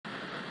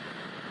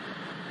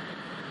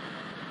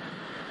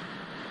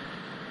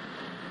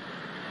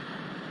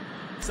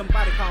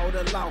Somebody call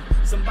the law.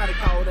 Somebody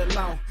call the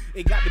law.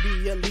 It got to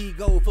be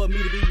illegal for me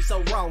to be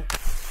so wrong.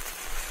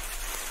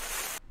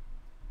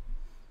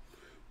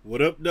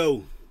 What up,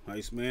 though?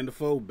 Heist Man the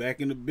Foe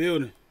back in the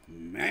building.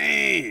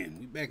 Man,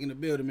 we back in the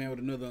building, man, with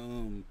another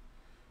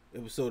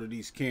episode of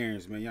these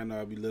Karens, man. Y'all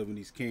know I be loving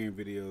these Karen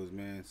videos,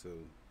 man. So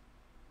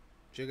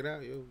check it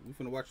out, yo. We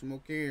finna watch some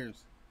more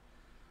Karens.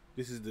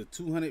 This is the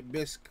 200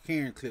 best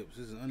Karen clips.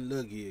 This is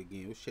Unlucky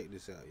again. Let's check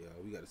this out,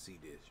 y'all. We gotta see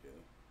this, yo.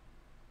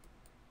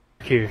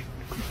 Here,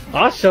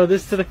 I'll show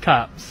this to the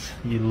cops.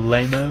 You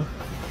lame-o.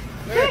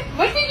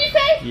 What did you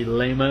say? You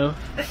lame-o.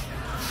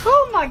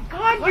 Oh my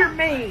God, you're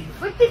mean.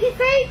 What did you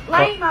say?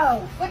 Lame-o.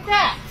 What's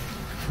that?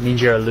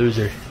 Means you're a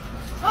loser.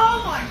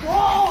 Oh my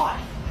God.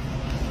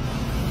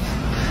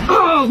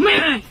 Oh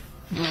man!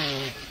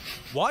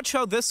 Watch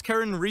how this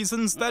Karen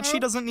reasons that she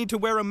doesn't need to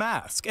wear a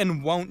mask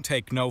and won't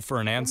take no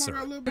for an answer.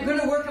 You're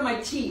gonna work on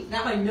my teeth,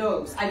 not my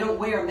nose. I don't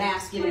wear a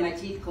mask getting my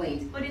teeth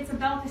cleaned. But it's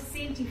about the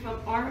safety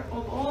of all of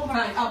our...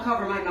 Fine, I'll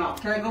cover my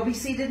mouth. Can I go be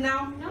seated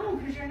now? No,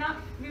 because you're not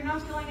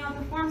filling out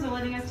the forms or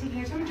letting us take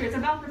your temperature. It's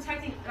about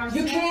protecting our...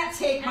 You can't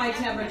take my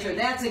temperature.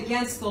 That's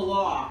against the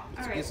law.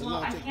 All right,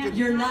 well, I can't...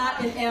 You're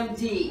not an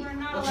MD. We're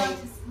not allowed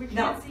to... We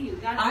can't see you.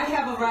 I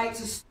have a right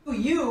to sue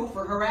you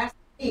for harassing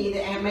me,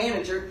 the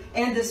manager,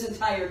 and this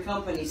entire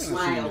company.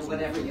 Smile,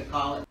 whatever you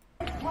call it.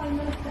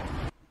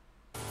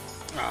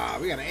 Ah,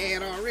 we got an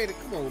ad already.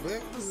 Come on,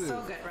 man. What's this?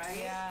 So good, right?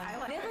 Yeah.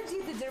 I never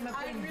did the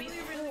dermaplane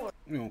before.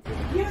 We don't care.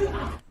 You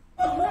are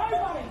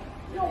nobody.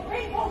 Your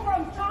people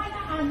from China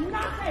are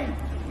nothing.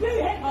 You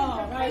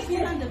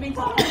hit them to pieces.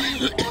 All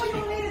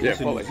you need is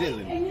Yeah,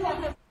 and you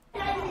have the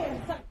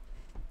aliens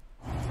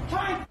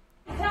trying to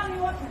tell you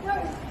what to do.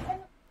 And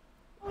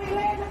we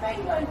land of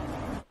England.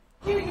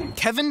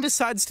 Kevin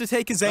decides to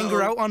take his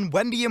anger out on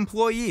Wendy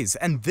employees,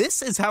 and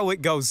this is how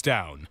it goes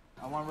down.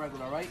 I want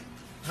regular, right?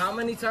 How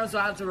many times do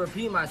I have to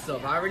repeat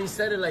myself? I already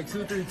said it like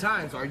 2-3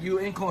 times. Are you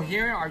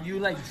incoherent? Are you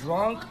like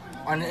drunk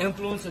on the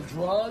influence of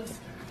drugs?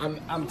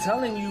 I'm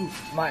telling you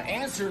my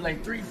answer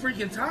like 3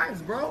 freaking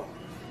times, bro.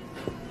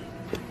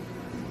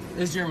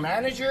 Is your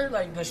manager,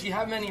 like, does she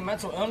have many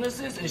mental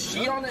illnesses? Is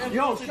she on the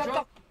influence of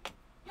drugs?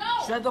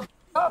 Shut the f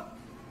up.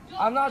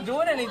 I'm not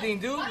doing anything,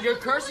 dude. You're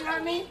cursing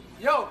at me?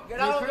 Yo, get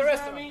out of the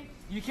rest of me.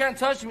 You can't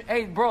touch me.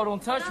 Hey, bro,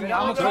 don't touch me.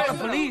 I'm gonna call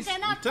the police.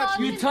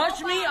 You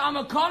touch me, I'm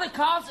gonna call the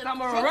cops and I'm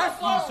gonna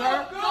arrest you,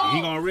 sir.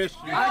 He gonna arrest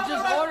you. I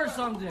just ordered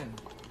something.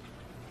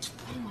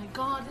 Oh my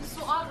God, this is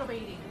so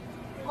aggravating.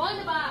 Go in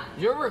the back.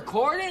 You're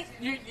recording?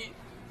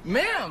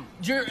 Ma'am,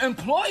 your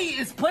employee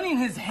is putting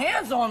his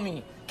hands on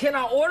me. Can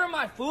I order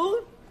my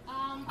food?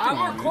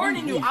 I'm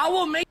recording you. I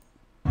will make...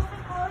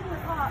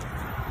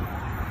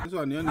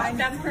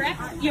 That's correct.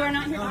 You are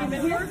not here to do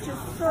business?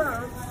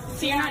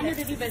 So you're not here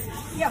to do business?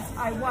 Yes,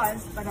 I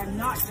was, but I'm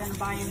not going to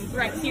buy any.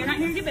 Right, so you're not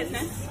here to do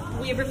business.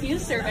 We have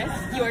refused service.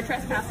 You are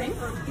trespassing.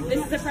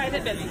 This is a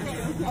private business.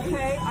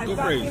 Okay, I've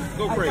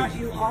got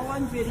you all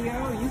on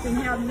video. You can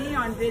have me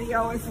on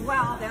video as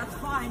well. That's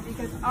fine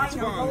because I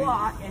know a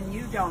lot and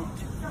you don't.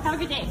 Have a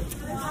good day.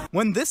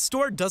 When this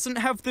store doesn't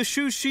have the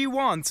shoes she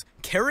wants,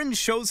 Karen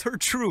shows her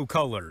true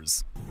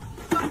colors.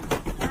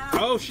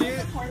 Oh,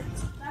 shit.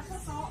 That's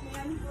assault,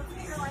 man. Look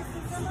at your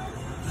license number.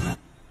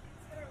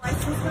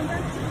 License number.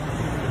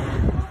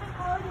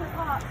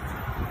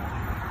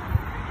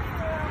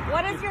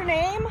 What is your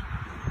name?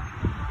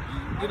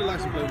 Get a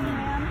license plate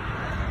number.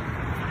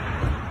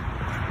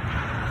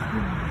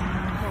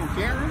 Come on,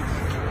 Karen.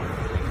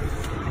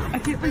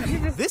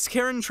 This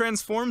Karen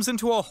transforms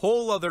into a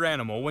whole other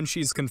animal when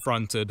she's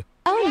confronted.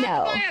 Oh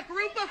no. By a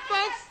group of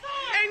folks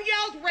and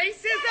yelled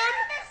racism?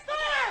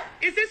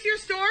 Is this your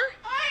store?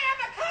 I am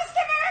a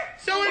customer.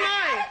 So am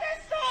I.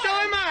 So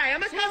am I.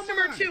 I'm a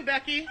customer too,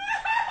 Becky.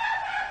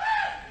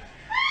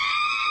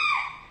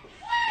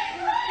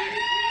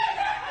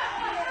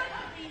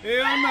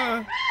 Hell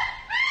no.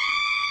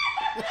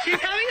 She's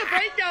having a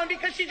breakdown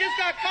because she just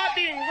got caught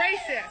being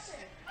racist.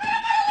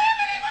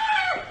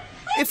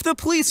 If the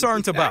police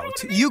aren't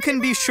about, you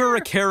can be sure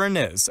a Karen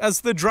is,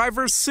 as the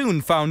driver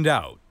soon found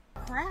out.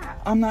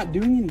 Crap. I'm not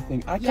doing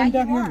anything. I come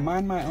down here and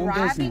mind my own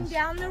business. Driving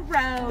down the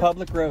road.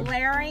 Public road.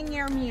 Blaring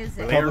your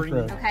music. Public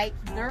road. Okay,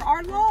 there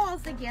are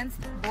laws against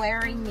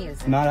blaring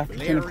music. Not after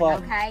 10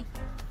 o'clock. Okay,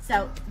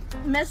 so,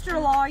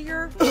 Mr.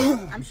 Lawyer,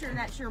 I'm sure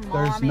that's your mom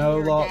There's and no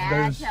your law.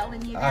 dad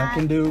telling you that. I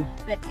can do.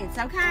 But it's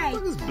okay.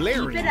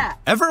 Keep it up.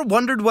 Ever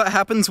wondered what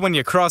happens when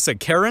you cross a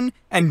Karen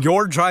and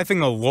you're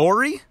driving a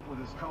lorry? With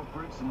his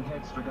culprits and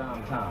heads for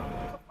downtown.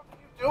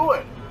 Do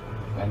it.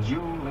 And you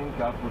link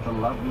up with the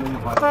lovely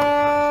white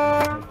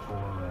for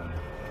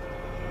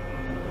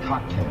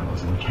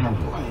cocktails and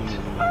candlelight.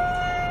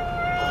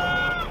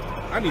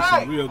 I need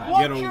some real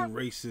ghetto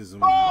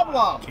racism.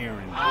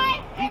 Karen.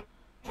 I'm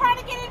trying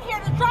to get in here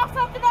to drop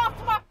something off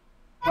to my...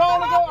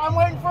 I'm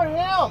waiting for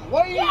him.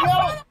 What are you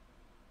yelling?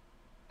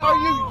 Are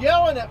you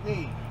yelling at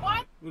me?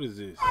 What? What is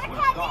this? I'm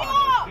not.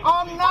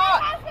 My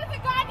husband's a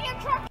goddamn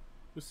truck.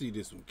 Let's see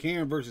this one.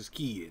 Karen versus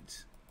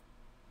kids.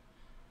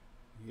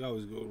 You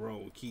always go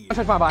wrong with kids.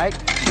 Touch my bike.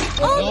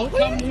 Don't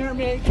come near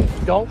me.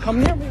 Don't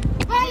come near me.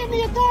 Hey, am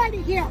the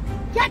authority here.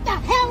 Get the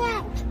hell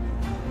out.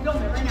 Go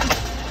there right now.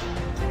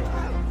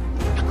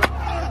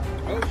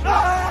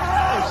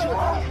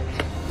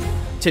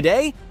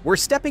 Today, we're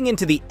stepping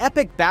into the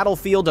epic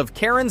battlefield of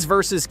Karens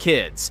versus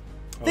kids.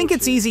 Think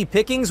it's easy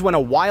pickings when a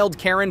wild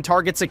Karen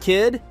targets a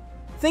kid?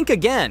 Think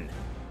again.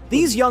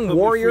 These young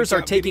warriors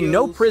are taking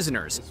no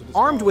prisoners,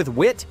 armed with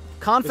wit,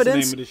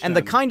 confidence, and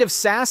the kind of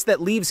sass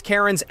that leaves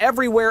Karens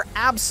everywhere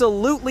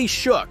absolutely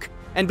shook.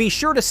 And be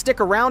sure to stick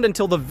around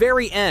until the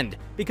very end,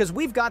 because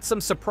we've got some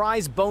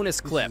surprise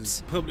bonus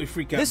clips.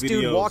 This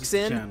dude walks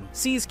in,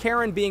 sees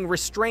Karen being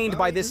restrained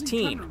by this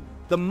teen.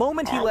 The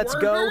moment he lets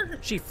go,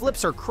 she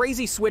flips her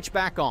crazy switch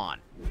back on.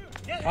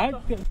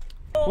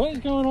 What is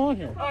going on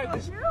here?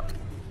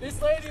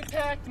 This lady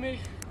attacked me.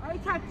 I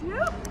attacked you?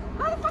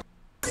 How the fuck?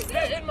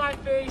 Hit in my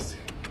face,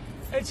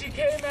 and she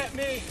came at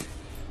me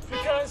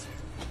because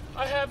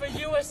I have a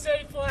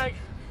USA flag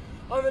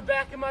on the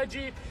back of my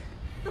Jeep.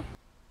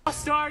 I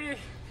started,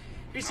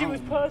 and she was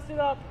posted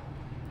up.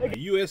 A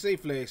USA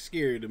flag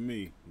scary to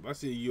me. If I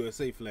see a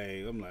USA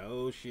flag, I'm like,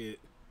 oh shit.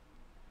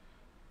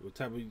 What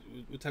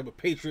type of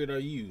patriot are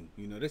you?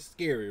 You know, that's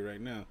scary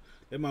right now.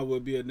 That might well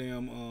be a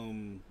damn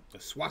a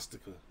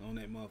swastika on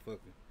that motherfucker.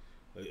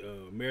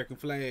 American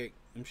flag.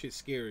 Them shit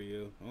scary,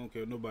 yo. I don't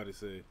care what nobody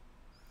say.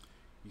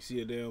 You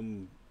see a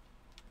damn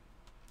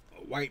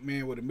white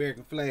man with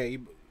American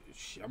flag,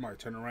 I might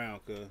turn around,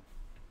 cuz.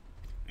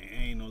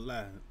 Ain't no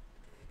lie.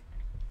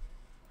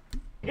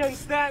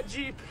 Against that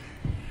Jeep,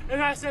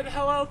 and I said,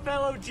 hello,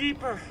 fellow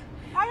Jeeper.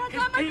 I don't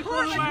got my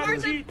car.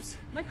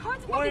 My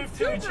car's fucking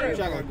super. What y'all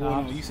got going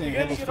on? You saying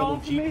hello,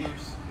 fellow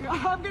Jeepers?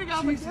 I'm gonna get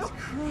off with you.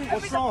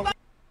 What's wrong,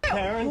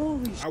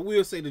 Karen? I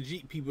will say the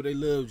Jeep people, they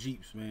love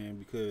Jeeps, man,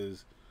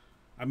 because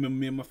I remember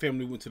me and my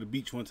family went to the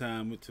beach one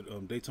time, went to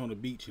Daytona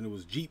Beach, and it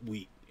was Jeep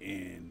week,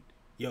 and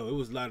yo, it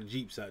was a lot of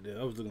Jeeps out there.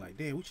 I was looking like,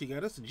 damn, we should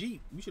got us a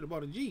Jeep. We should have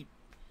bought a Jeep.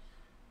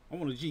 I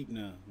want a Jeep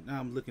now. Now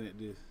I'm looking at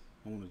this.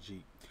 I want a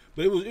Jeep.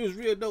 But it was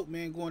real dope,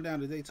 man, going down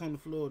to Daytona,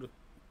 Florida,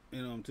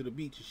 and to the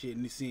beach and shit,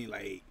 and it seemed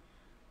like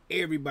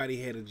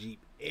everybody had a Jeep.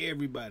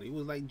 Everybody. It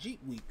was like Jeep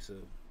week, so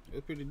it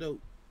was pretty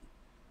dope.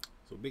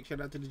 So big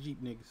shout out to the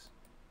Jeep niggas.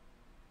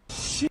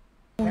 Shit.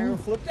 Karen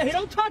flipped. Hey,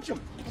 don't touch him.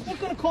 I'm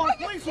gonna call the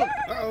police.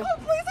 Uh-oh.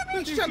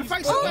 She's trying to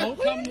fight somebody.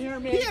 Come near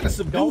me. He had to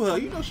subdue her.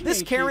 You know she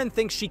This Karen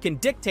thinks she can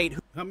dictate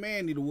her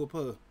man need to whoop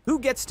her. Who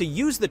gets to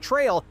use the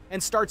trail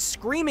and starts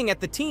screaming at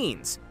the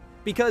teens.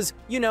 Because,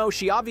 you know,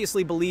 she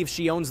obviously believes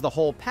she owns the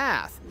whole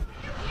path.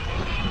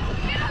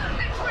 Get off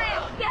the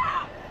trail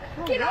now!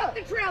 Get off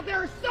the trail!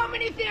 There are so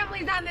many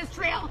families on this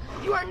trail.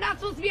 You are not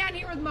supposed to be on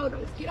here with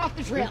motos. Get off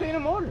the trail. This ain't a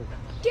motor.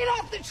 Get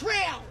off the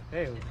trail!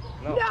 Hey,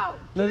 no. Get off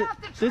the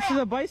trail! This is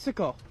a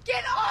bicycle.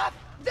 Get off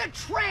the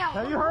trail!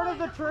 Have you heard of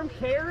the term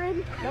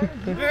Karen?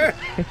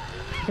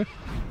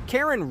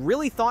 Karen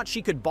really thought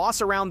she could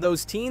boss around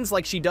those teens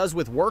like she does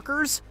with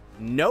workers?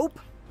 Nope.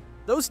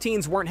 Those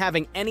teens weren't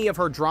having any of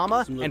her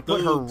drama and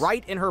put her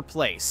right in her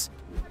place.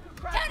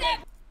 Tell them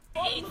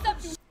eat some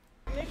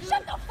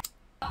shut the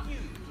up.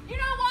 You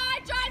know why I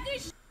drive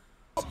this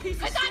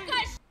because I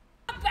got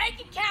a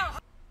bank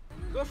account.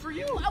 Good for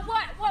you.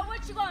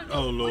 What you gonna do?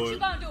 Oh, Lord. What you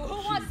gonna do?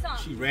 Who wants some?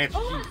 She ratchet.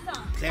 Who wants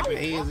some? Clapping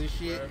hands and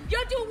shit.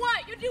 You do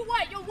what? You do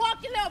what? You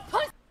walk your little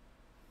pussy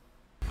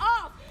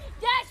off.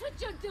 That's what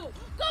you do.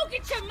 Go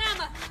get your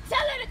mama. Tell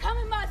her to come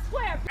in my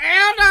square.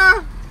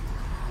 Elder!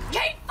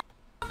 Keep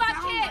my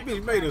That kids.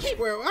 bitch made a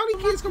square. All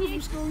these kids coming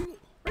from school.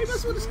 They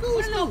mess with the school.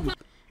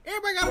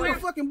 Everybody got a little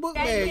fucking book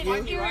bag, yo.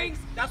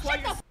 That's why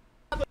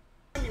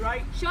you're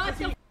right? Shut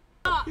the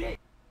up.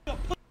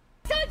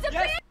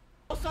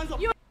 Sons of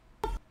bitch. You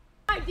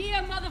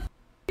idea, motherfucker.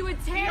 You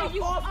would tear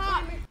you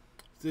up.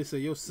 They say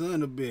your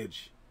son a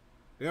bitch.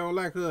 They don't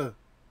like her.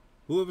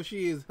 Whoever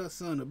she is, her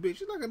son a bitch.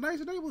 She's like a nice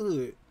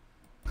neighborhood.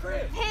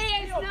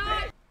 He is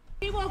not.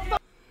 He will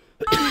fuck.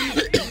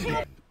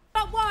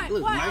 What?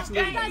 Look, nice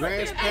little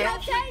grass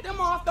patch. Flick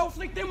them off. Don't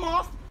flick them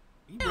off.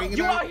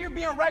 You out here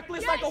being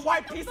reckless like a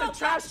white piece of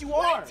trash you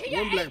are.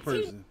 One black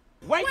person.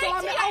 Wait till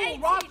I'm I will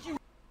rob you.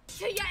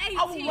 Till you're 18.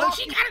 I will rob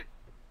She you. got it.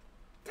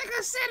 Take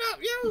her set up,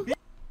 you.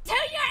 Till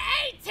you're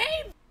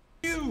 18.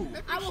 You.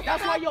 I will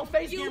That's why your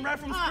face you getting red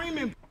from up.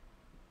 screaming.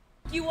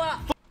 You up.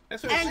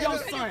 That's her And your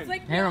set up. son.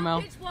 Hey,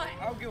 Romel.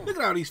 Look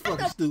at all these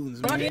fucking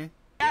students, man. In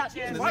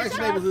a nice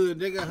neighborhood,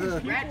 they got her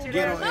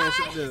ghetto ass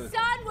up there. My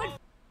son would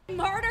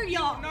murder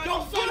y'all.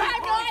 Your son You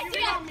have no is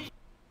idea.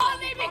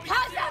 Only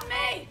because of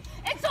me.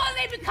 It's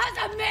only because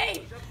of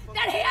me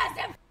that he has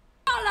him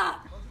all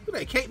up. Look at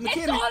that, Kate It's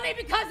McKinney. only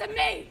because of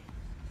me.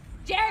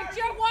 Jared,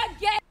 you're one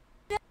gay.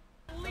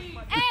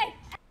 Hey,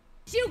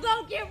 you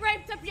gonna get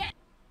raped up your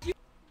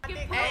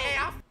Hey,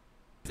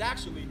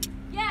 actually.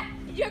 yeah,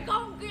 you're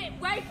gonna get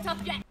raped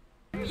up your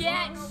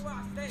bitch.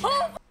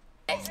 Hoover!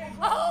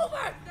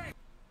 Hoover!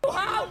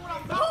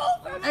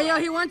 Hoover! Hey, yo,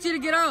 he wants you to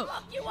get out.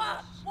 Fuck you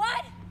up.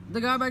 What? The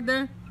guy back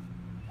there?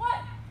 What?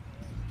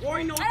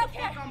 Rory knows I don't what the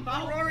fuck care. I'm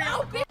about. Rory,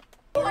 No, bitch.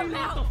 I'm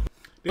out.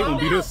 They gonna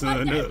beat her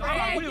son up.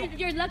 Hey,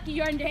 you're lucky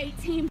you're under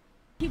 18.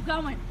 Keep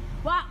going.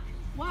 Walk.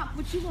 What?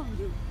 What you gonna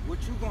do? What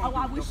you gonna do?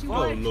 I wish you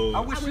Oh, would. Lord. I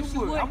wish you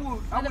would. I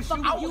wish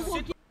you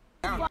would.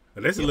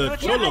 That's a little You're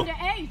cholo.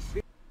 underage.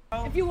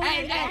 If you were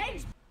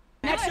underage.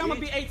 Next year I'm gonna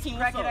be 18.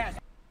 Racket ass.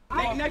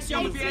 Next year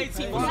I'm gonna be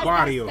 18.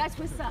 Barrio. That's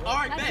what's up. All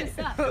right,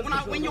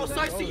 bet. When your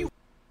son see you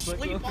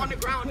sleep on the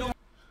ground,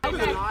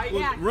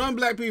 Run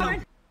black people.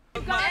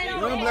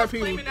 Run black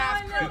people.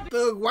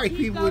 Thug white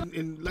people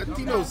and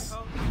Latinos.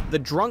 The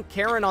drunk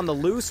Karen on the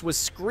loose was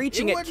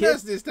screeching It at wasn't us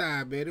kids. this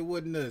time, man. It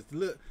wasn't us.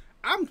 Look,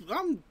 I'm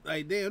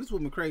like, damn, this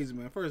woman crazy,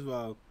 man. First of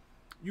all,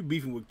 you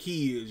beefing with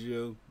kids,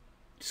 yo.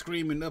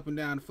 Screaming up and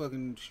down the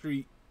fucking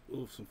street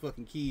with some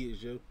fucking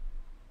kids, yo.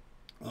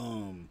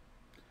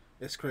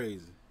 That's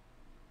crazy.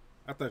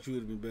 I thought you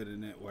would have been better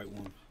than that, white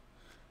woman.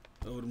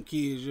 Oh, them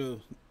kids, yo.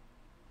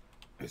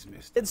 That's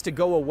messed up. Kids to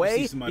go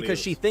away because else.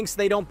 she thinks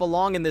they don't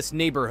belong in this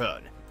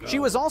neighborhood. She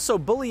was also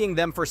bullying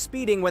them for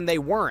speeding when they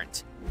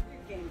weren't.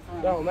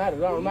 Don't matter.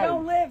 Don't matter. You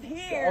don't live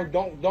here.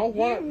 Oh, don't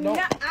want. Don't.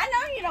 I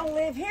know you don't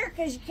live here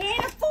because you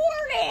can't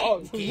afford it. Oh,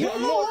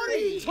 What are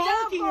you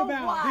talking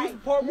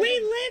about? We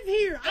live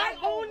here. I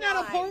own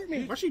that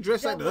apartment. Why she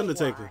dressed like the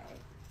Undertaker?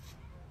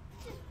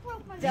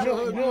 You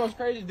know what's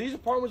crazy? These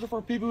apartments are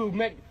for people who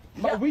make.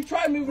 We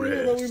tried moving in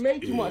here, but we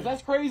made too much.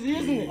 That's crazy,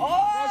 isn't it?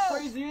 That's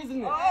crazy,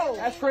 isn't it?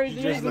 That's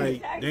crazy, Just isn't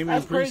it? like Damien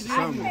That's Priest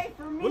crazy. or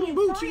something. What the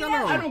boots you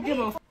got on? I don't give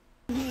a.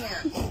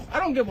 I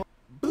don't give a.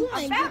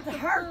 I'm about to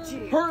hurt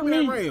you. Hurt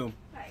me.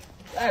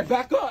 Hey,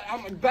 back up.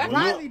 I'm back.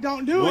 Riley,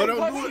 don't do it.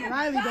 Don't do it.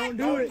 Riley, don't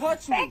do it.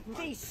 Respect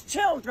these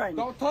children.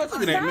 Don't touch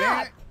Look at that,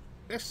 man.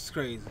 That's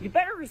crazy. You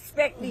better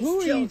respect these Who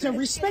children. needs to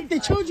respect the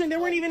children? They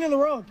weren't even in the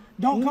road.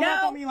 Don't come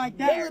up on me like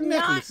that. They're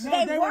not.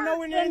 No, they were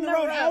nowhere near in the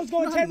road. I was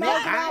going 10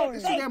 miles an hour.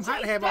 It's too damn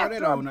hot to have all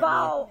that on.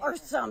 Ball or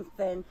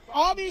something.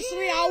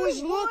 Obviously, I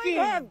was looking. You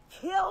have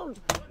killed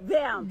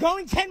them.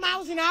 Going 10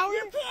 miles an hour?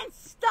 You can't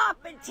stop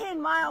at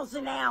 10 miles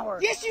an hour.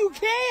 Yes, you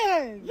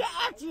can. Yeah,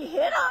 after you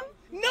hit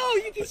them. No,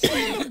 you can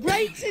slam the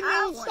brakes and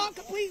they'll stop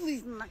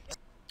completely.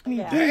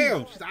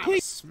 Damn.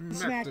 Please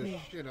smack me.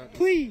 Shit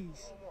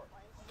Please.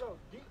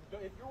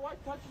 If your wife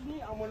touches me,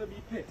 I'm gonna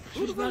be pissed.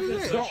 Who the fuck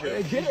is that?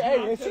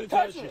 Hey, if she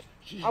touches me,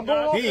 I'm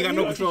going. He ain't got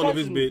no control of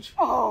his bitch.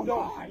 Oh my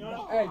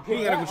God. He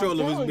ain't got no control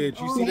of his bitch.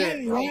 You see that?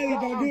 Riley,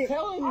 don't do it.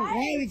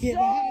 Riley, get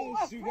the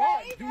house. Do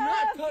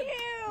not touch.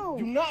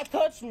 Do not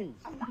touch me.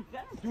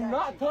 Do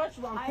not touch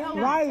me. I'm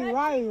telling you.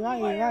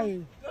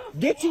 Riley.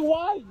 Get your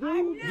wife,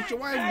 dude. Get your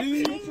wife,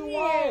 dude. Get your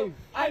wife.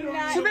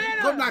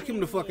 Savannah. Go knock him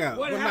the fuck out.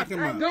 Go knock him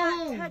out.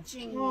 Go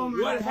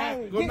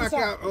knock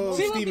out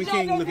Stephen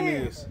King looking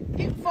ass.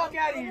 Get the fuck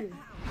out of here.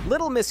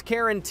 Little Miss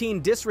Karen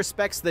teen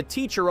disrespects the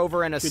teacher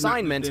over an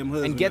assignment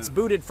and gets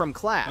booted from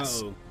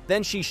class.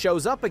 Then she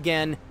shows up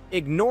again,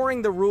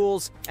 ignoring the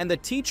rules, and the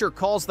teacher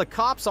calls the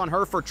cops on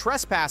her for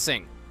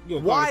trespassing.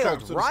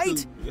 Wild,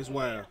 right? It's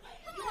wild.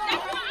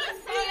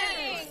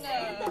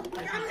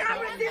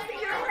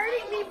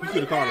 You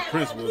could have called the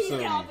principal or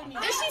something. And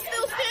she's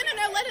still standing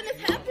there letting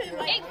this happen.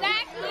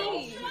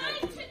 Exactly.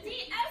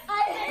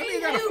 They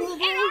got a full blown.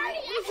 What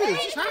is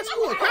this? High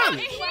school or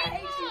college?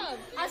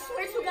 I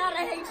swear to God,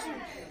 I hate you.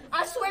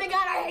 I swear to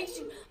God, I hate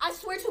you. I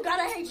swear to God,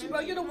 I hate you, bro.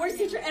 You're the worst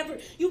teacher ever.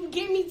 You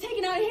get me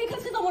taken out of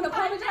handcuffs because I want to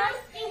apologize?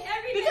 Because I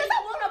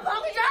want to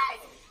apologize?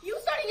 You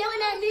started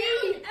yelling at me.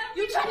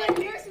 You tried to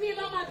embarrass me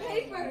about my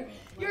paper.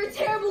 You're a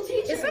terrible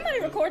teacher. Is somebody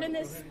recording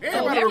this?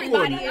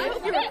 Everybody I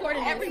hope you're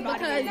recording everybody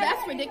because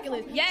that's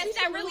ridiculous. Yes,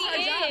 that really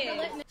is.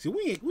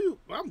 See,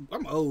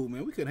 I'm old,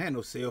 man. We couldn't have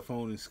no cell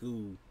phone in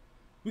school.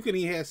 We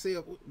couldn't even have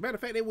matter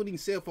of fact, they wouldn't even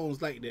cell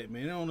phones like that,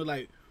 man. They only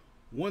like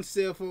one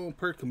cell phone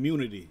per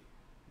community.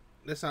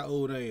 That's how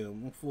old I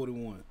am. I'm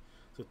 41.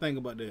 So think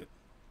about that.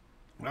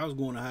 When I was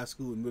going to high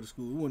school and middle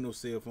school, there wasn't no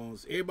cell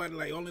phones.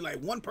 Everybody only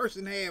one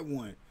person had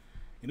one.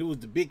 And it was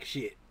the big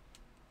shit.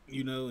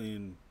 You know,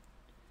 and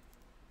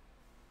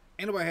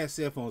ain't nobody had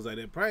cell phones like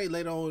that. Probably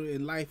later on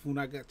in life when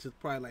I got to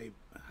probably like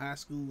high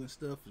school and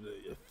stuff,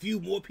 a few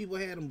more people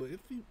had them, but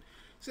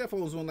cell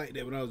phones weren't like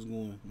that when I was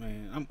going.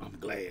 Man, I'm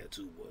glad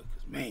too, boy,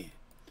 because man.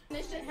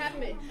 This shit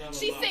happened.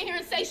 She sit here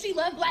and say she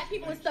loves black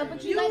people and stuff,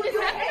 but you let this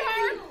happen to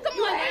her? Come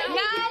on now. No,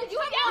 you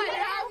yelled at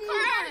her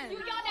first. You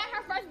yelled at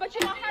her first, but you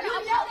want her to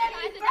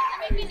apologize. It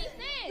doesn't make any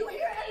sense. You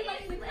hear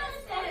everybody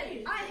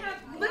say I have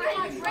look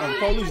at my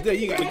police there,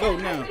 you gotta go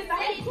now. I'm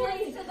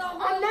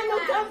not no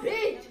dumb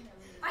bitch.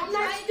 I'm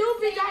not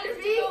stupid, Dr.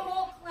 V.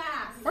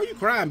 Why are you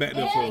crying back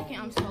there for?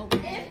 I'm so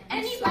bad.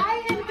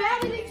 Anybody is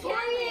better than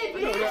Karen.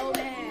 What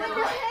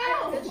the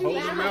hell? Hold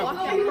your mouth.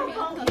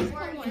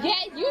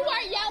 Yeah, you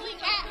were yelling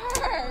at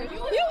her. You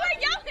were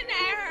yelling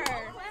at her.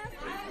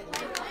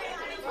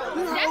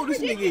 Look how old this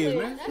nigga is,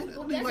 man.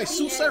 He's like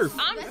Sue Surf.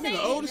 That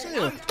nigga old as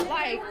hell.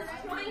 Like,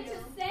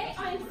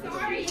 I'm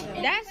sorry.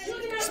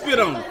 That's spit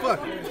on him.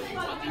 Fuck it.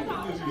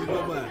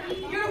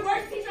 You're the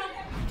worst teacher.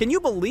 Can you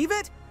believe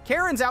it?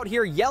 Karen's out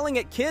here yelling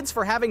at kids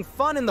for having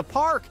fun in the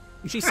park.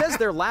 She says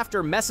their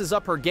laughter messes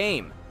up her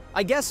game.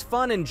 I guess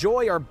fun and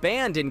joy are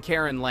banned in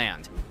Karen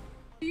land.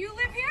 Do you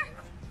live here?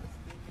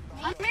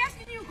 I'm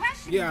asking you a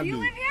question. Yeah, I do you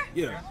do. live here?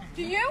 Yeah.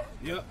 Do you?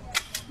 Yep.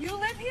 You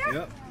live here?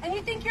 Yep. And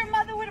you think your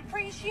mother would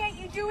appreciate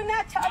you doing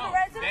that to other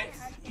residents?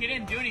 She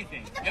didn't do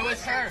anything. It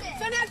was her.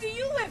 So now do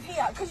you live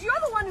here? Because you're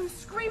the one who's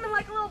screaming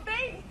like a little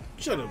baby.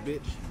 Shut up,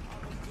 bitch.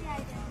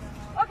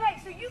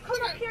 Okay, so you come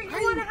up here, you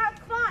want to have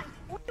fun.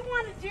 What you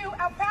want to do,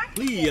 our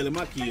practice. Please yell at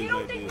my So kids you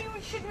don't like think that.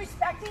 we should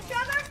respect each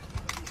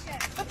other?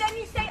 But then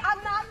you say,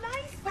 I'm not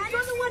nice, but you're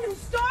the one who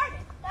started.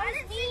 That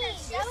was me.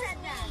 She said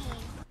that.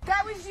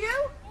 That was you?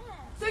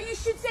 So you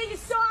should say you're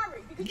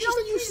sorry. Because you She said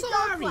don't you treat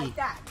adults sorry. like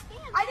that.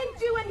 I didn't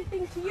do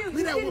anything to you.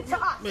 You did it to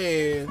us.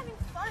 Man.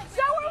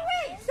 So are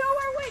we. So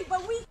are we.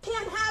 But we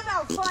can't have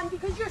our fun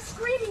because you're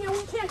screaming and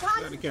we can't Got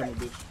the concentrate. camera,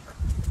 bitch.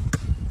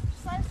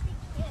 Just let us be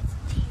kids,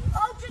 please.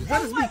 Oh, just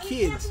Let so us be what? We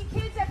kids. can't be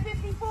kids at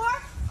 54?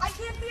 I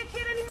can't be a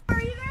kid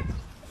anymore either?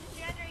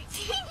 You're under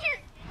 18.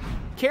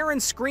 Karen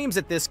screams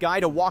at this guy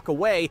to walk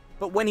away,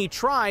 but when he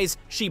tries,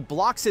 she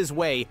blocks his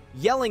way,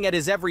 yelling at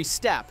his every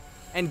step.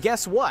 And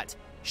guess what?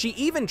 She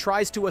even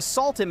tries to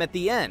assault him at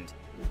the end.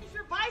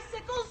 Your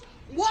bicycles?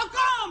 Walk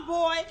on,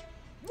 boy.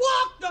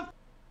 Walk the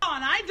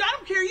on. I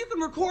don't care. You can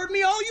record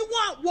me all you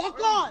want. Walk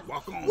on.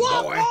 Walk on,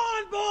 Walk boy.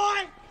 on,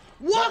 boy.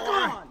 Walk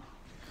on.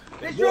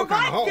 It's your Walk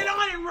on bike. home. Get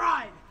on and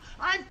ride.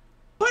 I'm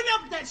putting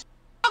up with that.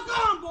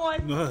 Walk on,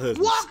 boy. No, her husband's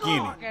Walk skinny.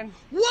 on.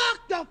 Walk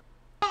the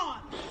on.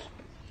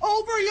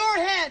 Over your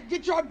head.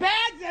 Get your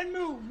bags and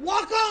move.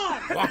 Walk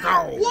on. Walk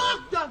on.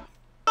 Walk the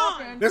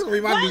on. That's gonna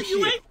be my Well, new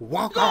you shit. ain't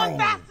Walk going on.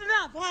 fast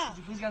enough, huh?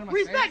 Please get out of my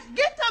Respect. face.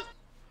 Get the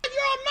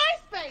you're on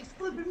MySpace,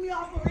 flipping me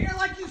off over here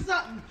like you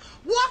something.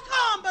 Walk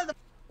on, mother.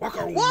 Walk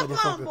on, Walk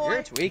motherfucker. on, boy.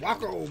 You're tweaking.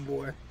 Walk on,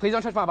 boy. Please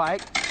don't touch my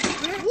bike.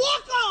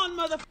 Walk on,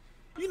 mother.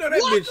 You know that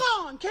Walk bitch.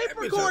 on. Keep that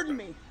bitch recording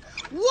me.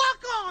 Walk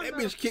on. That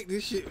mother. bitch kicked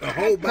this shit a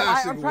whole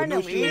bicycle with trying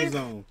no to shoes leave.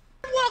 on.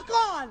 Walk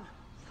on.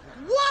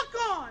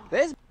 Walk on.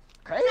 This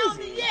Tell me,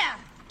 crazy. yeah.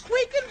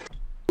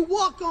 Tweaking.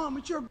 Walk on,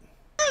 but you're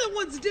the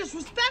one's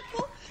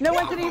disrespectful. No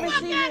one Walk can even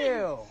on. see Get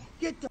you.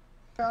 Get the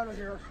out of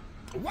here.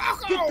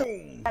 Walk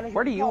on.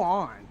 What are you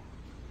on?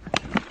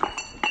 I'm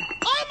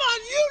on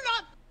you,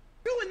 not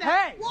doing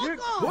that. Hey, Walk dude,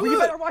 on. well, you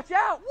better watch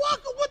out.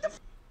 Walk on. What the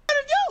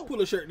gonna do? Pull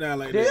her shirt down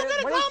like Dude, You're that.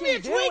 gonna what call is me a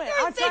she doing? tweaker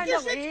I'm and think trying your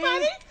to shit's leave.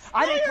 funny?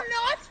 I No, didn't you're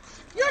not.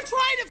 You're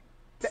trying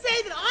to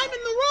say that I'm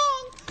in the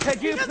wrong.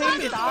 Could you because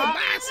please I'm stop?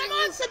 I'm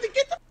on something.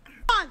 Get the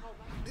on.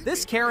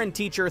 This Karen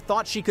teacher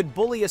thought she could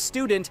bully a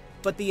student,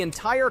 but the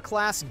entire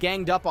class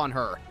ganged up on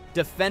her,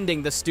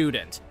 defending the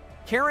student.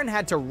 Karen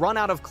had to run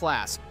out of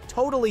class,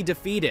 totally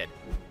defeated.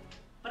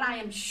 But I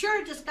am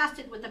sure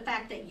disgusted with the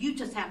fact that you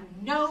just have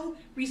no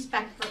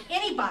respect for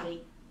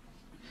anybody,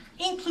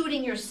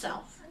 including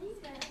yourself.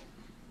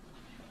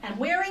 And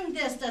wearing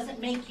this doesn't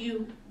make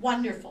you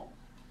wonderful.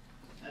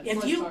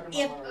 If you,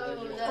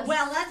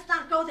 well, let's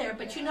not go there,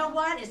 but you know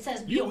what? It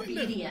says be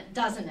obedient,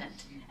 doesn't it?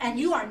 And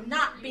you are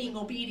not being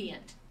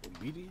obedient.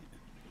 Obedient?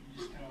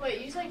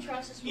 Wait, you say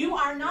trust us? You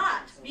are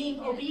not being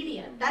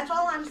obedient. That's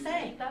all I'm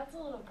saying. That's a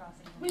little crossing.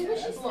 We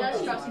wish it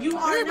does cross. You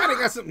are Everybody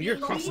not got something. You're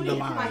being crossing the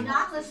obedient by line.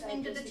 not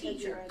listening to the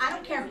teacher. I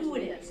don't care who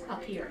it is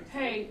up here.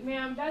 Hey,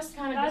 ma'am, that's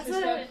kind of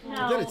disrespectful. Is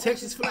that a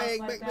Texas flag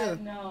back there?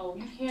 No,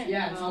 you can't.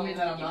 Yeah, tell me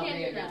that I'm not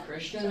being a good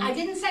Christian. I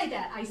didn't say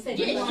that. I said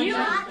you are You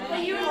not but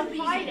you being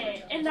implied obedient.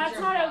 it, and that's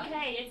not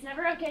okay. It's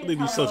never okay to Look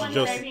at tell these someone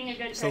that they're being a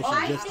good social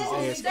Christian. justice I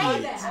didn't ass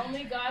say kids. that.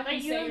 Only God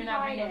can say you're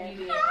not being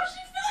obedient.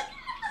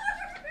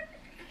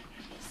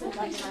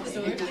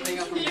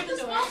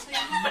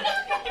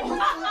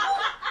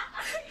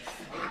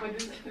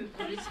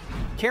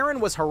 Karen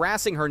was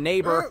harassing her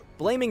neighbor,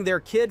 blaming their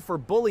kid for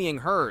bullying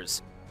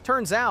hers.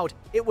 Turns out,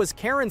 it was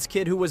Karen's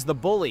kid who was the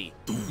bully.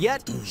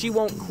 Yet, she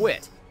won't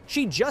quit.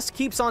 She just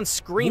keeps on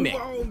screaming.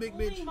 Move on, big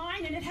bitch.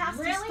 Mine and it has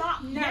Really? to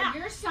stop. No, Yeah.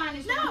 your son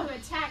is the one who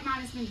attacked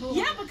mine has been bullied.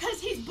 Yeah, because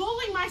he's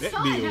bullying my That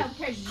son. deal. No,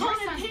 because your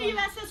Calling son's him bullying.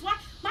 PUSSY.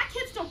 My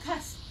kids don't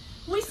cuss.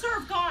 We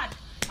serve God.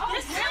 Oh,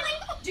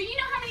 really? Do you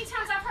know how many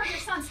times I've heard your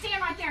son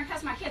stand right there and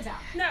cuss my kids out?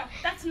 No,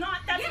 that's not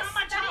my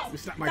child.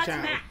 It's not my that's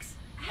child. Max.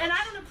 And I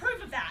don't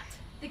approve of that.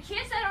 The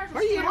kids that are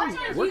Why you standing wearing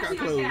right there workout like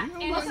clothes? that, You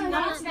and don't it's like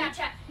not workout?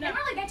 Snapchat. No. And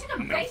really, they took a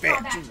I'm baseball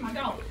fat bat too. to my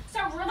goal. So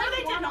really, No,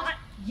 they did not.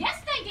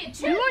 Yes, they did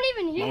too. You weren't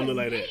even Don't here. look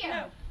like that. Video.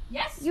 No.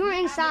 Yes. You were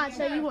have inside, the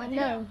so you video. wouldn't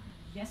know.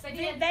 Yes, they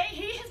did.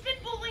 He has been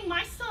bullying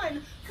my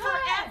son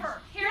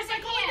forever. Here's the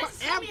hint.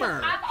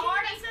 Forever. I've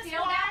already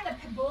filled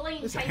out the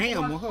bullying It's a ham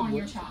on paperwork her on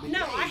your butt. child.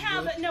 No, I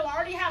have. No, I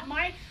already have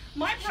my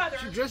brother.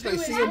 She dressed who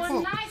like is CM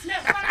one- Punk. Nice. No,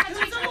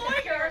 who's a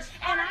lawyer,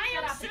 and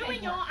I am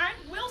suing y'all. I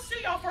will sue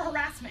y'all for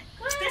harassment.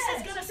 This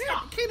is gonna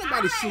stop. Can't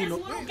nobody sue His no.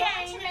 little I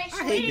gang.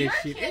 hate that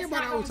shit.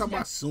 Everybody always talk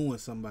about suing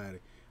somebody.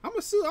 I'm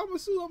a sue.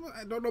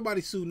 Don't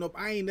nobody sue no.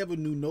 I ain't never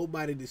knew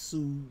nobody that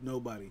sued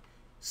nobody.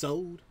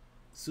 Sued.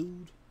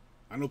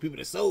 I know people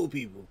that sold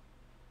people.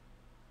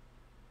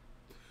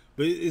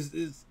 But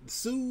is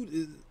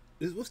sued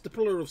is what's the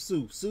plural of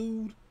sue?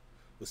 Sued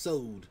or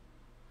sold?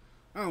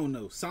 I don't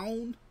know.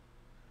 Sewn?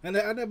 And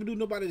I never knew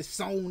nobody that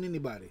sewn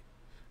anybody.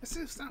 That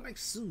sounds like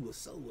sue or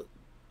sold.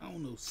 I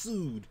don't know.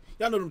 Sued.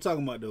 Y'all know what I'm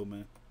talking about though,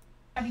 man.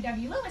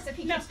 W.W. Lewis if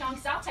he keeps going,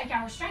 because I'll take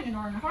our restraining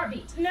order in a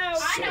heartbeat. No,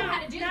 I know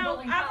how to do the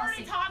bullying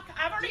policy.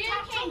 I've already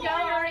talked to You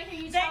Laura can go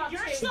who you that talk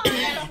your to. son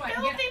is a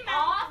filthy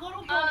mouth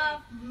little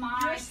bully. My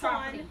your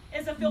son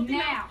is a filthy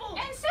mouth bully.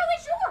 And so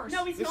is yours.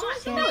 No, he's It's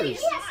not. yours. No, he's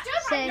He has not. stood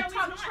right there and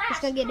talked trash. It's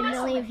gonna get a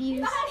million views.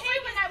 The whole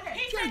freaking over He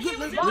here. said he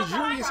was in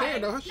luxurious hair,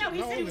 though. Her No, shit he said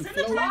he long was and in the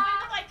flowing. driveway.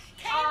 Like,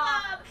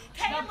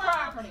 Caleb,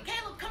 property.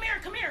 Caleb, come here,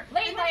 come here.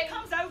 Leave, And then he babe.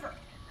 comes over.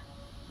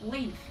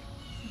 Leave.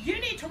 You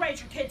need to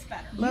raise your kids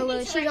better.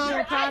 Lola, she's on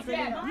her property.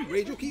 You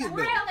raise your kids better.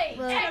 Really?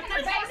 Look, Taking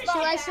the baseball she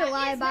likes to bat.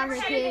 lie about her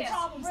kids.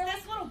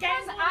 This little gang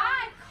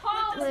I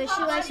called Look,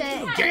 she likes to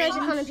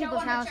come to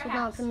people's house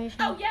without permission.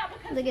 Oh, yeah,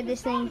 because Look at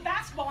this thing.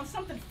 basketball and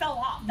something fell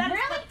off. That is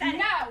Really? pathetic.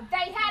 No,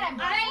 they had a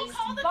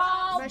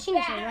baseball Bro, she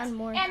needs to bat, run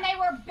more. and they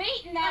were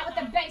beating that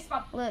with a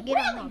baseball. Look, get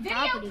really? on Video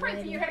property, proof,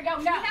 lady. and you're gonna go?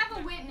 No, we have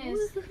a witness.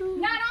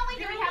 Not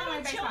only do we have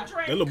one baseball.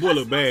 That little boy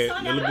look bad.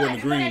 That little boy in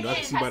the green. I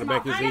can see by the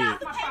back of his head.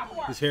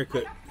 His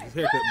haircut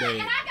Good, bad.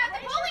 and I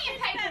got the bullying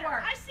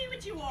paperwork. I see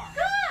what you are.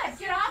 Good.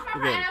 Get off my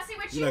Look brain. at I see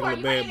what him. you He like were. a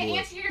You bad wouldn't even boy.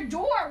 answer your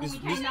door when we This-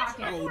 came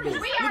knocking. oh, We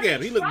look already at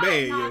him. He look tried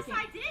bad, yeah. knocking.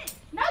 I did.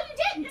 No, you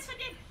didn't. Yes, I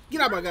did.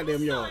 Get out my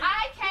goddamn yard.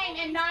 I came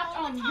and knocked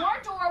on your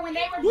door when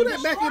they were Who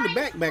that back in the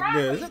destroying back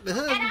there? Is property. that the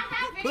husband? And I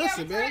have video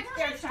Pussy, man. proof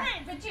their son.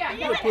 But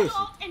yeah, What a pussy.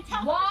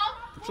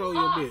 walk Control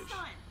your off. bitch.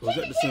 Or is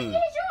that the son? Keep the kid in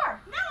his yard.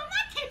 No, I'm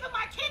not keeping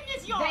my kid in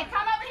his yard. They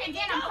come over here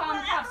again, I'm Go calling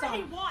the cops wherever on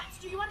he him. wants.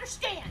 Do you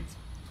understand?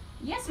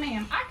 Yes,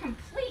 ma'am. I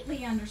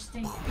completely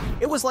understand.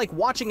 It was like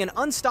watching an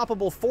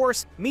unstoppable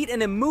force meet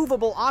an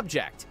immovable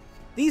object.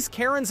 These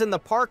Karens in the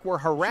park were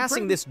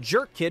harassing this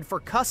jerk kid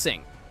for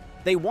cussing.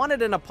 They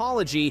wanted an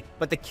apology,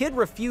 but the kid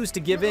refused to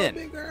give in.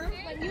 You need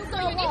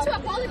to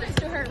apologize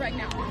to her right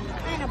now.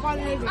 I ain't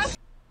apologizing.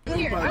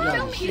 Here, apologize.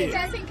 tell me Shit.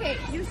 just in case.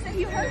 You said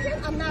you heard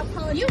him? I'm not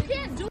apologizing. You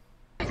can't do it.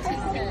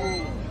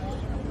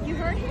 You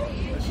heard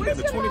him? She got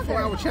the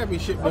 24-hour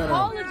championship belt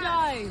on.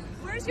 Apologize.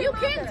 You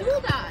can't do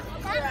that.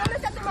 I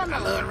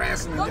love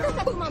wrestling. yo.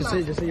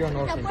 Just say you're an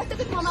orphan.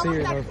 Say you're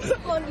an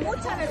orphan. Con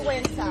mucha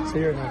vergüenza. Say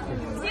you're an orphan.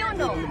 ¿Sí o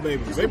no? Look at the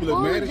baby. The baby look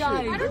mad as shit. I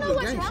don't Baby know look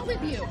what's gangster. wrong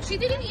with you. She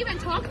didn't even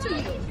talk to you.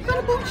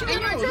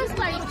 And you're just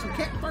like,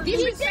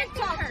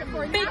 disrespecting her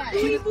for that.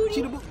 She the boot.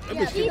 That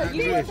bitch should not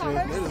dress, yo.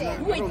 That is not- that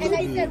don't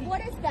look good.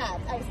 what is that?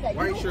 I said,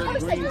 White shirt,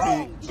 green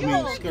pants, I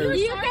mean skirt.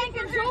 You can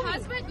control her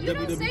husband. You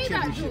don't WWE say that,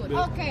 championship dude.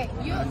 belt. Okay,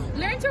 you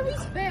learn to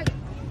respect.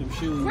 Them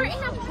shoes. We're in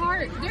a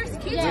park. There's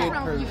kids Red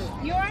around purse. you.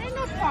 You're in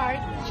a park.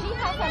 She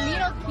has a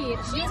little kid.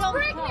 She's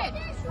pregnant.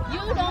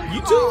 You don't.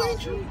 You call. too,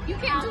 ain't you? You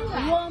can do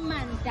that.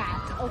 Woman, that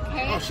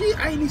okay? Oh, she, I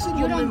ain't even seen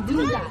You one of them don't do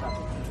blue. that.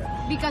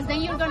 Because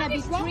then you're gonna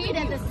be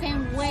treated the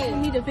same way. A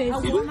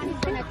woman is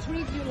gonna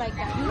treat you like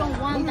that. You don't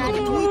want that.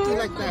 Women treat you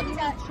like that.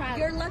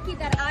 You're lucky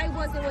that I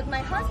wasn't with my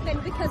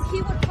husband because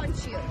he would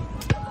punch you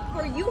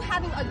for you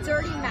having a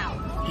dirty mouth.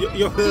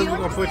 Your husband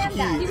gonna punch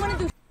your He kids. wanna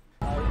do.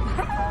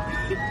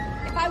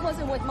 If I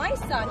wasn't with my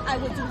son, I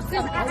would do something.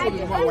 I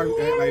wouldn't my wife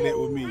act like that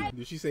with me.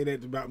 Did she say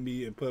that about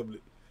me in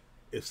public?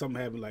 If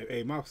something happened, like,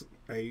 hey,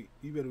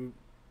 you better,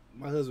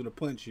 my husband will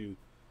punch you.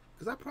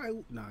 Cause I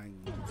probably, nah, I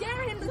ain't.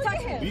 Dare him to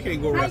touch him. You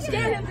can't go around I dare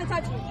saying him to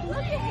touch me. Look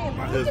at him.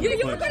 my husband You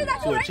will punch recorded that you.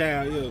 too, To a right?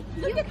 child, yeah.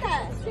 Look at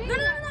that. No.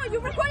 You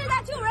recorded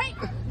that too, right?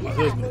 My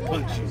husband will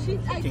punch you. You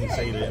can't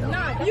say that. No,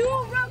 you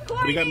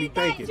recorded They got me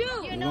thinking. that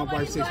too. When my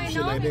wife says some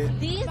shit like that.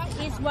 This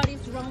is what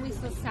is wrong with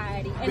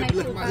society, and I Look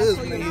feel at my bad for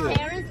husband your here.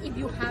 parents if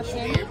you have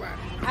any.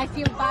 I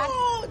feel bad.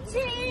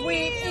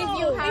 If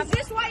you have. Is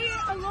this why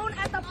you're alone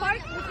at the park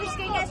with your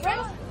skinny ass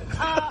friends?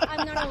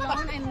 I'm not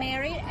alone. I'm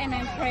married and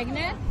I'm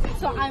pregnant,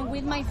 so I'm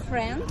with my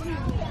friend,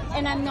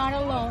 and I'm not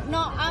alone.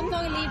 No, I'm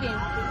not leaving.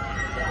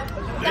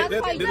 That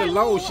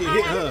alone shit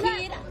hit her.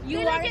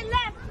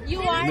 You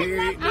are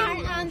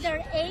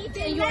underage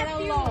and you are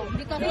alone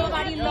because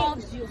nobody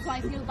loves you. So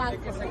I feel bad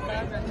for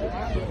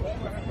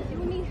you.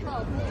 You need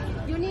help.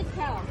 You need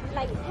help.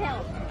 Like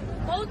help.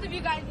 Both of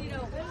you guys need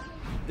help.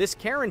 This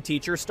Karen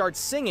teacher starts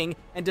singing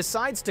and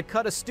decides to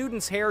cut a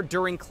student's hair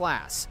during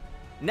class.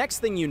 Next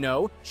thing you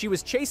know, she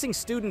was chasing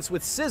students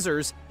with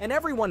scissors and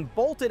everyone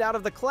bolted out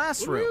of the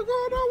classroom. What's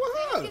going on with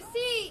her?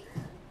 See.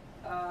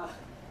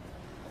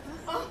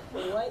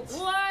 What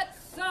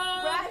so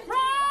proudly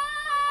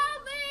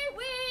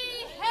we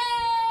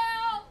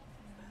hailed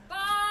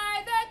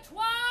by the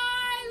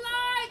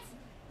twilight's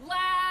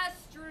last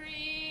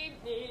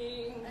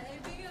streaming,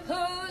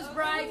 whose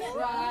bright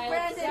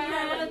stripes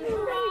and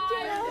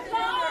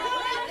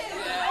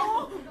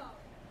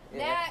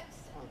Next.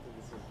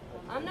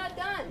 I'm not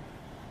done.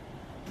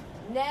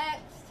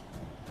 Next.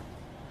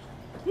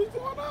 What's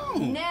going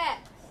on?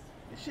 Next.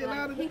 Shit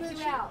out of Kick that you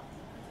shit. out.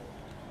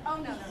 Oh,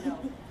 no.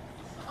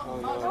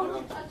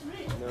 Don't touch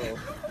me. No.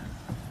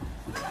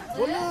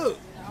 Well, look.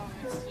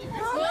 No,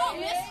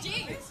 Miss G.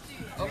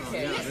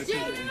 Okay. Miss G.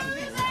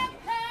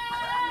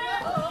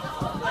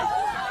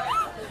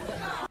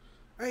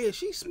 Hey, is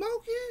she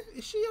smoking?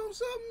 Is she on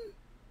something?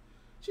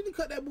 She didn't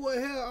cut that boy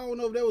hair. I don't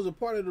know if that was a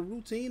part of the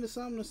routine or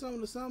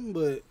something,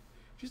 but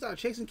she started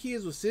chasing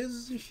kids with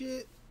scissors and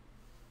shit.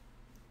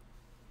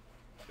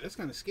 That's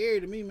kind of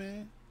scary to me,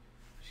 man.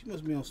 She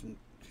must be on some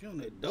She on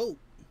that dope.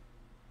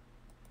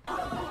 Or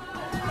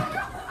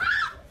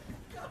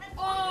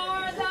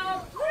the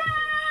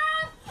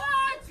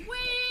parts we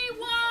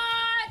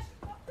watch.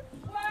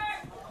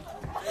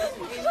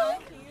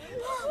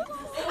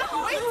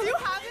 Wait, do you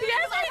have it?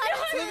 Yes, I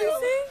do.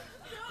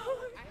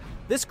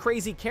 This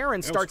crazy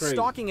Karen starts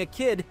stalking a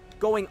kid,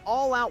 going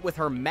all out with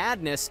her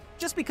madness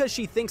just because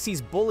she thinks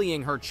he's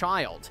bullying her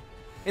child.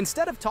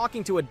 Instead of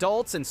talking to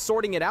adults and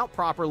sorting it out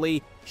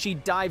properly, she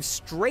dives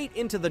straight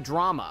into the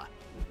drama.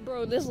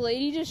 Bro, this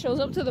lady just shows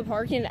up to the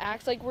park and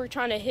acts like we're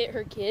trying to hit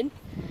her kid.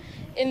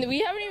 And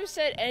we haven't even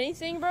said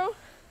anything, bro.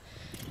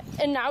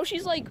 And now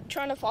she's like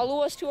trying to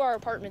follow us to our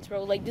apartments,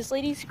 bro. Like, this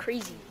lady's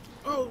crazy.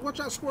 Oh, watch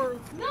out, squirrel.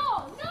 No,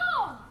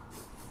 no.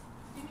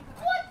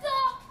 What the?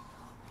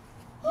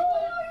 Who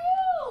are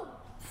you?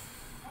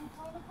 I'm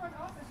calling the front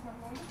office. I'm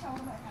going to tell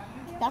them I have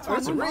you. That's Oh,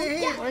 that's a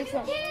redhead. Yeah, you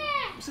can't.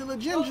 It's a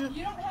little ginger.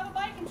 You don't have a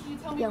bike until you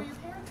tell me where your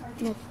parents are.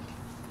 No.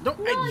 Don't,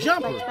 hey,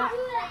 jump her.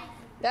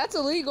 That's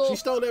illegal. She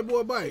stole that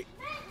boy bike.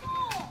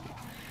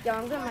 Yo,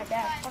 I'm getting my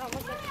dad. Hold on,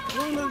 look at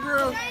Come on, little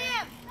girl.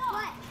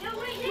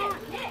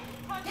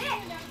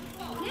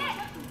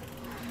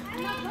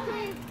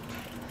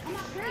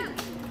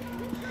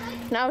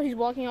 Now he's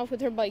walking off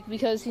with her bike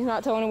because he's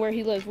not telling her where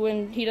he lives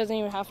when he doesn't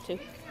even have to. You're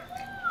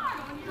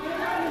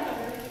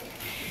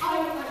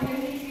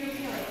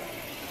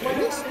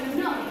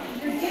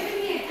giving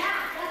me an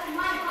app. That's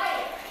my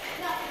bike.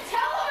 Now,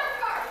 tell her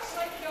first.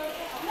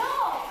 No.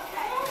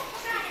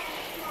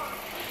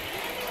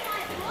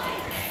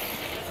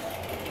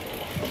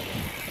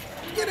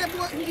 Get that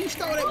boy. You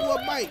stole that boy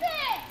bike.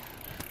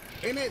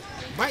 Ain't that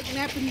bike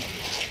napping?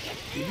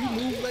 If you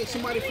move like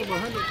somebody from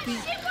 100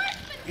 feet,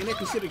 ain't that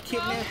considered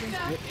kidnapping?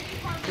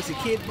 It's a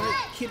kid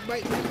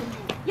bike napping.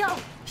 Yo,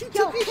 she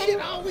took this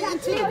shit all the way into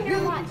the Stay here and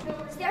building. watch.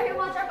 Stay here and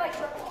watch our bike.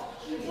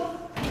 She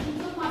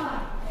took my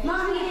bike.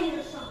 Mommy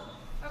didn't.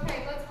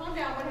 Okay, let's calm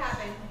down. What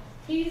happened?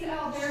 He's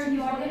out there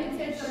yelling at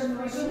kids that are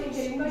regularly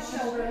hitting my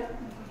children.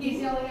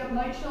 He's yelling at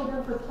my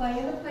children for playing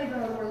in the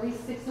playground where at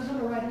least 6 of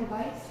them are riding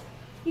bikes.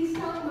 He's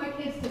telling my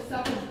kids to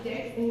suck his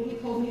dick, and he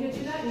told me to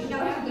do that, and he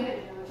grabbed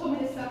it, told me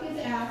to suck his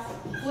ass,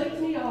 flicked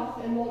me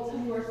off, and won't tell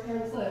me where his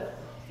parents live.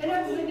 And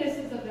I'm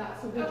witnesses of that,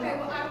 so good Okay,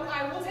 job. well,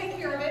 I will take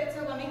care of it,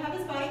 so let me have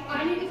his bike.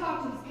 I need to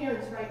talk to his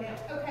parents right now.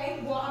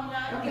 Okay, well, I'm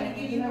not going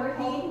to give you more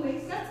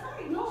police. That's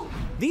fine, no.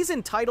 These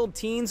entitled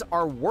teens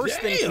are worse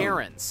than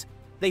Karens.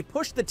 They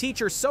pushed the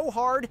teacher so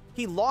hard,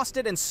 he lost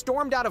it and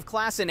stormed out of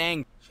class in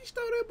anger. She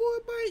stole that boy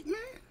bike,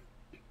 man.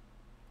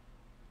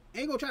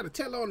 Ain't gonna try to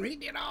tell on him. He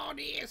did all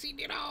this, he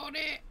did all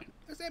that.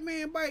 That's that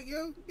man bike,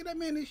 yo. Get that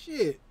man this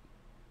shit.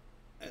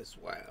 That's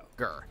wild.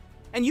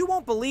 And you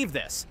won't believe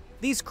this.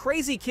 These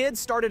crazy kids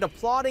started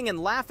applauding and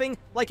laughing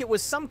like it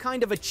was some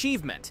kind of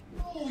achievement.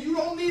 Oh, you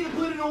don't need to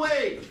put it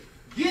away.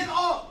 Get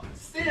up,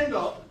 stand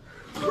up,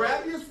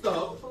 grab your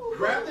stuff,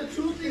 grab the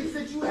 2 things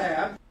that you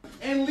have,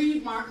 and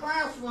leave my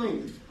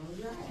classroom. All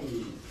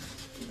right.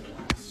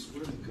 I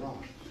swear to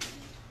God.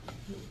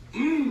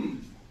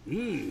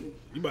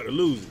 You about to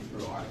lose it.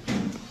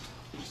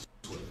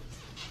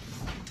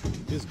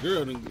 This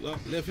girl done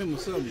left him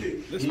with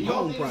something. That's some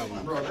home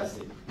problem. Bro, that's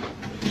it.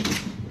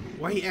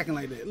 Why he acting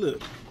like that?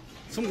 Look,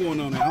 something going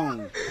on at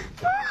home.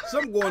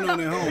 Something going on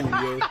at home,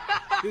 yo.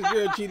 This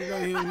girl cheated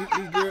on him.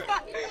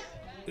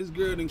 This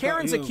girl done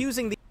Karen's caught him.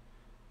 accusing the...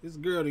 This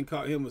girl done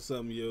caught him or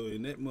something, yo,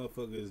 and that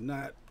motherfucker is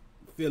not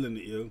feeling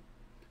it, yo.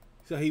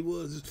 So he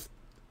was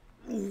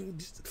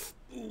just,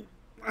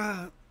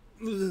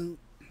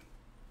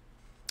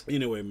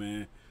 Anyway,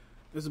 man,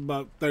 that's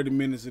about 30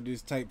 minutes of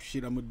this type of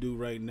shit I'm gonna do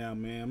right now,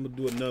 man. I'm gonna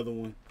do another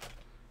one.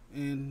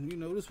 And, you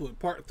know, this was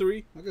part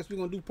 3. I guess we're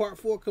gonna do part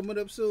 4 coming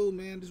up soon,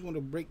 man. Just want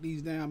to break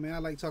these down, man. I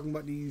like talking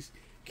about these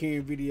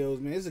Karen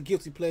videos, man. It's a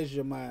guilty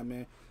pleasure of mine,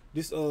 man.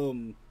 This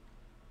ain't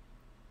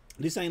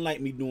like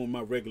me doing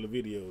my regular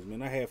videos,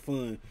 man. I have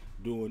fun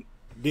doing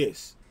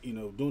this. You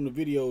know, doing the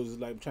videos is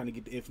like trying to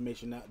get the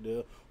information out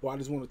there, or I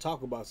just want to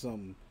talk about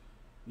something,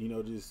 you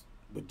know,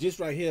 but this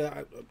right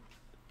here,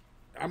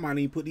 I might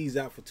even put these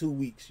out for 2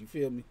 weeks, you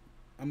feel me?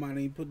 I might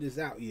even put this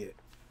out yet.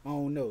 I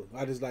don't know.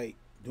 I just like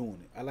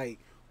doing it. I like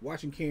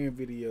watching Karen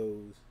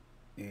videos,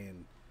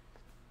 and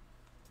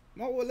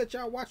I will let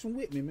y'all watch them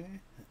with me,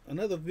 man.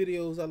 Another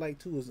videos I like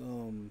too is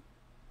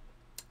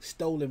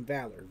stolen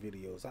valor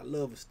videos. I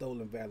love a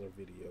stolen valor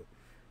video.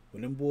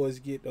 When them boys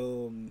get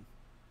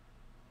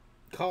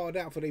called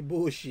out for their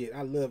bullshit,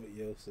 I love it,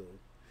 yo. So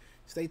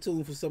stay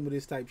tuned for some of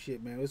this type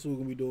shit, man. That's what we're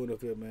gonna be doing up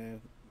here, man.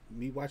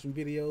 Me watching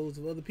videos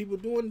of other people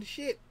doing the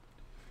shit.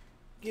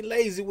 Get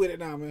lazy with it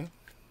now, man.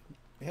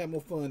 Have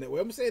more fun that way.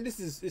 I'm saying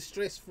it's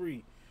stress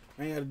free.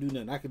 I ain't gotta do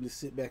nothing. I can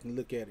just sit back and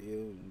look at it, yo,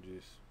 and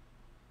just,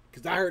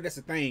 cause I heard that's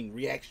a thing,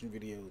 reaction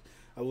videos.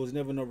 I was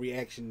never no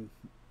reaction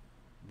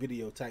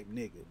video type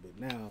nigga, but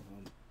now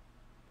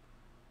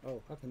I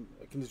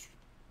can just,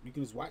 you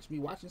can just watch me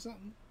watching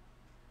something.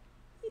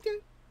 Okay.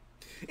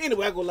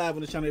 Anyway, I go live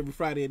on the channel every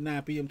Friday at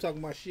 9 p.m.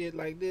 talking about shit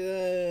like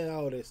that,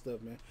 all that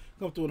stuff, man.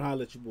 Come through and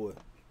holler at your boy.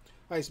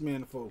 Heist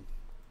Man the Foe.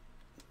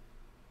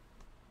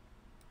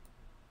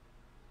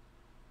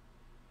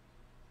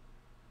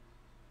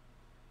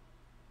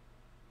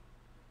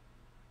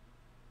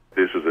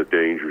 is a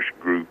dangerous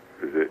groups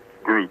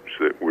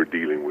that we're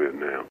dealing with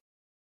now.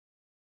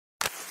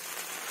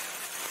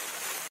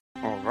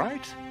 All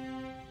right.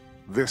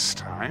 This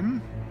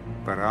time,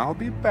 but I'll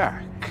be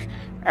back,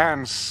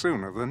 and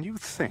sooner than you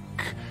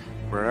think.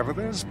 Wherever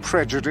there's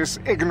prejudice,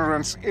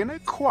 ignorance,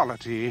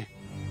 inequality,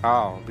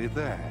 I'll be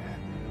there.